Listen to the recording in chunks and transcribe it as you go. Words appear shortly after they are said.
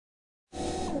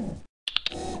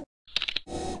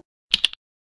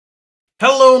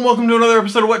Hello and welcome to another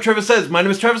episode of What Travis Says. My name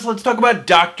is Travis. Let's talk about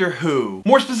Doctor Who.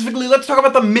 More specifically, let's talk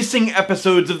about the missing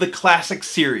episodes of the classic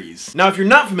series. Now, if you're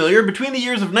not familiar, between the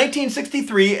years of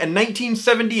 1963 and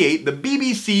 1978, the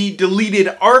BBC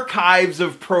deleted archives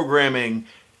of programming,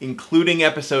 including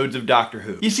episodes of Doctor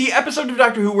Who. You see, episodes of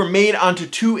Doctor Who were made onto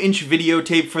 2-inch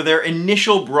videotape for their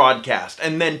initial broadcast,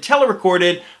 and then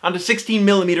telerecorded onto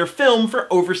 16mm film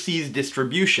for overseas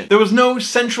distribution. There was no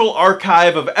central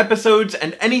archive of episodes,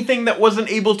 and anything that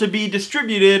wasn't able to be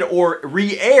distributed or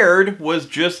re-aired was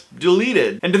just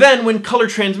deleted. And then, when color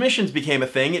transmissions became a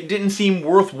thing, it didn't seem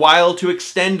worthwhile to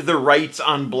extend the rights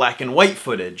on black and white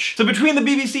footage. So between the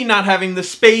BBC not having the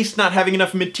space, not having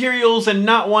enough materials, and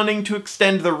not wanting to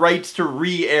extend the rights to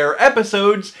re-air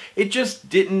episodes, it just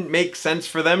didn't make sense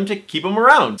for them to keep them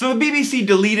around. So the BBC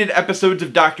deleted episodes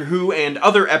of Doctor Who and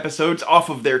other episodes off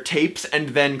of their tapes and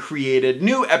then created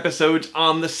new episodes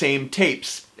on the same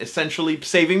tapes, essentially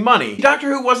saving money. Doctor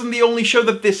Who wasn't the only show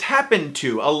that this happened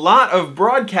to. A lot of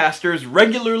broadcasters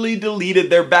regularly deleted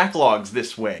their backlogs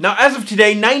this way. Now, as of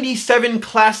today, 97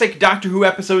 classic Doctor Who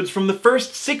episodes from the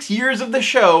first 6 years of the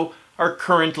show are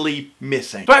currently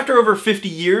missing. So after over 50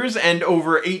 years and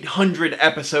over 800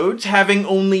 episodes, having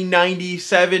only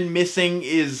 97 missing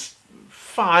is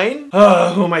fine.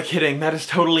 Who am I kidding? That is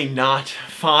totally not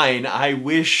fine. I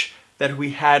wish that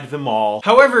we had them all.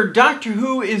 However, Doctor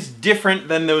Who is different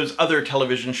than those other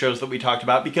television shows that we talked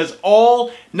about because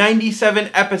all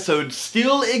 97 episodes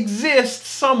still exist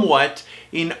somewhat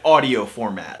in audio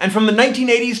format. And from the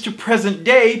 1980s to present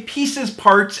day, pieces,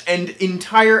 parts, and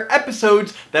entire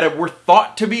episodes that were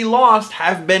thought to be lost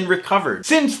have been recovered.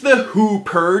 Since the Who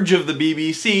purge of the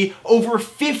BBC, over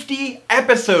 50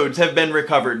 episodes have been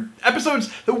recovered. Episodes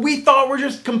that we thought were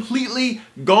just completely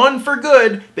gone for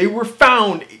good, they were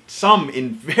found, some in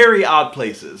very odd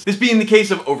places. This being the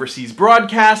case of overseas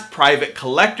broadcast, private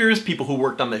collectors, people who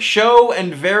worked on the show,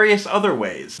 and various other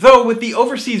ways. Though with the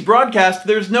overseas broadcast,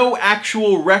 there's no actual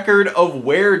record of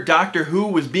where Doctor Who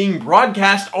was being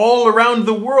broadcast all around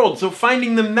the world, so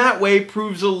finding them that way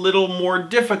proves a little more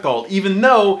difficult, even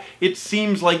though it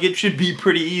seems like it should be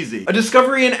pretty easy. A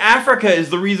discovery in Africa is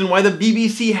the reason why the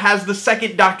BBC has the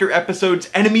second Doctor episodes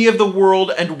Enemy of the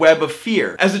World and Web of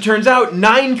Fear. As it turns out,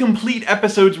 9 complete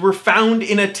episodes were found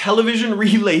in a television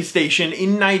relay station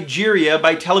in Nigeria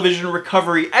by television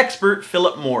recovery expert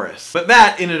Philip Morris. But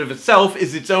that, in and of itself,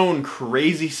 is its own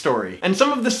crazy story. And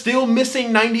some of the still missing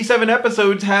 97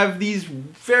 episodes have these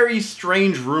very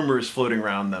strange rumors floating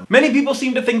around them. Many people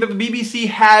seem to think that the BBC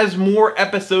has more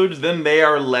episodes than they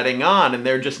are letting on, and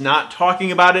they're just not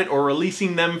talking about it or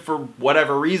releasing them for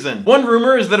whatever reason. One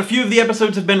rumor is that a few of the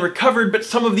episodes have been recovered, but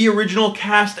some of the original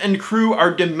cast and crew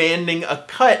are demanding a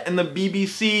cut, and the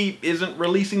BBC isn't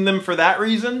releasing them for that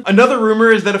reason. Another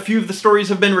rumor is that a few of the stories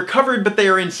have been recovered, but they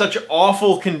are in such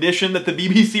awful condition that the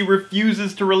BBC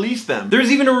refuses to release them.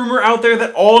 There's even a rumor out there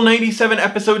that all 97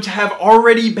 episodes have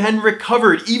already been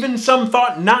recovered, even some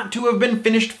thought not to have been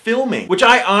finished filming, which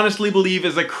I honestly believe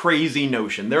is a crazy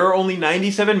notion. There are only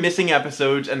 97 missing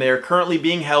episodes, and they are currently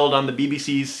being held on the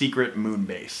BBC's secret moon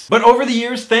base. But over the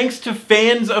years, thanks to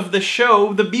fans of the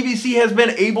show, the BBC has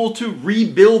been able to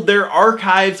rebuild their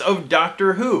archives of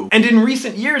Doctor Who. And in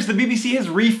recent years, the BBC has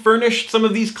refurnished some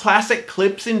of these classic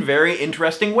clips in very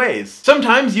interesting ways.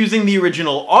 Sometimes using the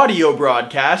original audio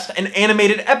broadcast, an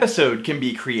animated episode can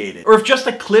be created. Or if just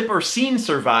a clip or scene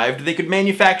survived, they could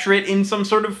manufacture it in some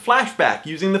sort of flashback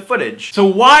using the footage. So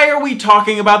why are we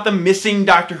talking about the missing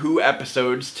Doctor Who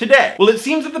episodes today? Well, it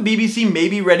seems that the BBC may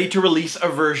be ready to release a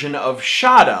version of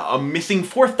Shada, a missing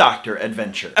Fourth Doctor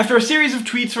adventure. After a series of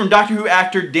tweets from Doctor Who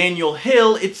actor Daniel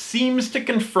Hill, it seems to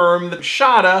confirm that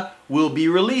Shada will be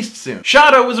released soon.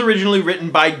 Shada was originally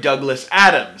written by Douglas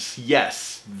Adams.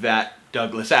 Yes, that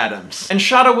Douglas Adams. And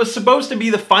Shada was supposed to be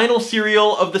the final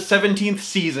serial of the 17th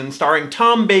season, starring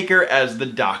Tom Baker as the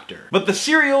Doctor. But the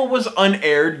serial was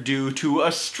unaired due to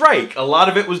a strike. A lot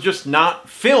of it was just not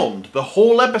filmed. The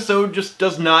whole episode just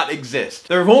does not exist.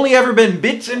 There have only ever been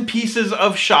bits and pieces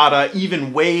of Shada,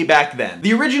 even way back then.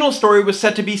 The original story was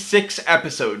set to be 6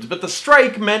 episodes, but the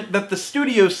strike meant that the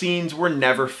studio scenes were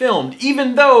never filmed,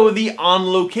 even though the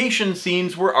on-location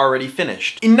scenes were already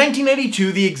finished. In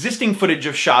 1982, the existing footage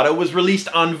of Shada was released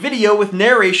on video with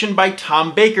narration by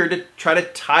Tom Baker to try to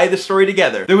tie the story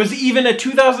together. There was even a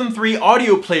 2003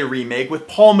 audio play remake with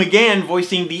Paul McGann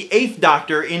voicing the 8th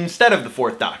Doctor instead of the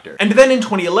 4th Doctor. And then in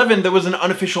 2011 there was an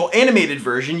unofficial animated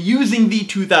version using the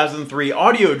 2003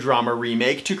 audio drama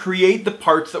remake to create the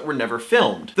parts that were never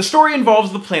filmed. The story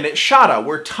involves the planet Shada,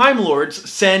 where Time Lords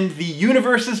send the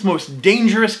universe's most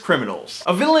dangerous criminals.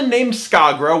 A villain named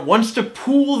Skagra wants to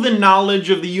pool the knowledge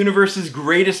of the universe's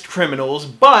greatest criminals,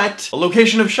 but the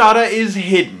location of Shada is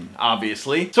hidden,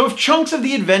 obviously. So if chunks of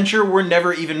the adventure were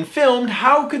never even filmed,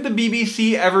 how could the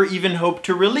BBC ever even hope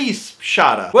to release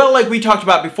Shada? Well, like we talked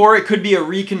about before, it could be a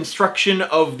reconstruction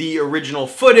of the original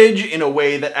footage in a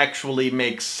way that actually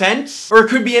makes sense, or it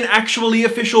could be an actually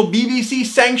official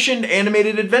BBC-sanctioned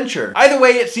animated adventure. Either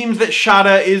way, it seems that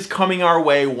Shada is coming our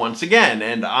way once again,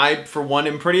 and I, for one,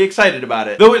 am pretty excited about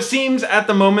it. Though it seems, at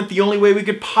the moment, the only way we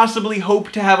could possibly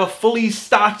hope to have a fully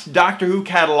stocked Doctor Who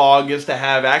catalog is to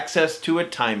have access to a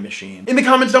time machine. In the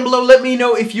comments down below, let me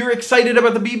know if you're excited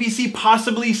about the BBC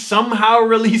possibly somehow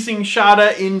releasing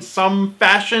Shada in some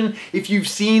fashion, if you've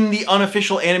seen the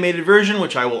unofficial animated version,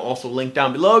 which I will also link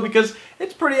down below because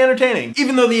it's pretty entertaining.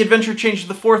 Even though the adventure changed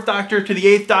the 4th Doctor to the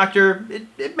 8th Doctor,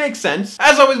 it makes sense.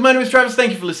 As always, my name is Travis,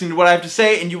 thank you for listening to what I have to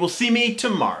say, and you will see me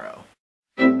tomorrow.